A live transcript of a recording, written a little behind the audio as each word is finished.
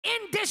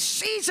in this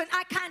season,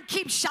 I can't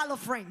keep shallow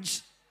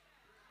friends.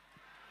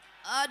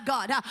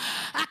 God,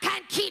 I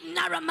can't keep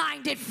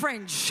narrow-minded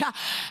friends.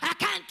 I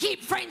can't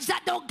keep friends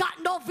that don't got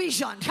no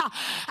vision.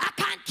 I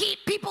can't keep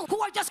people who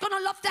are just gonna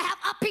love to have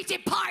a pity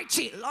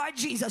party. Lord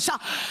Jesus,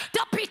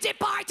 the pity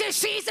party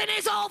season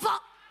is over.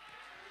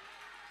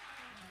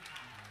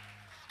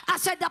 I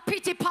said the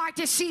pity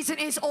party season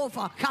is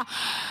over.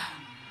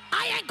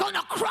 I ain't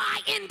gonna cry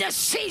in this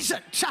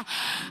season.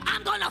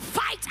 I'm gonna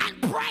fight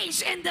and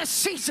praise in this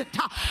season.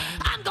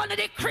 I'm gonna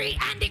decree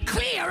and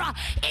declare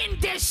in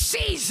this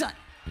season.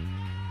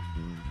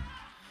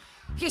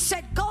 He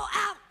said, go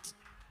out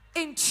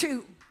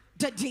into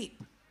the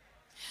deep.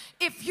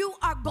 If you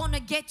are going to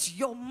get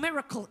your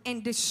miracle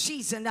in this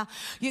season,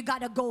 you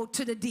got to go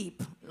to the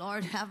deep.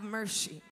 Lord, have mercy.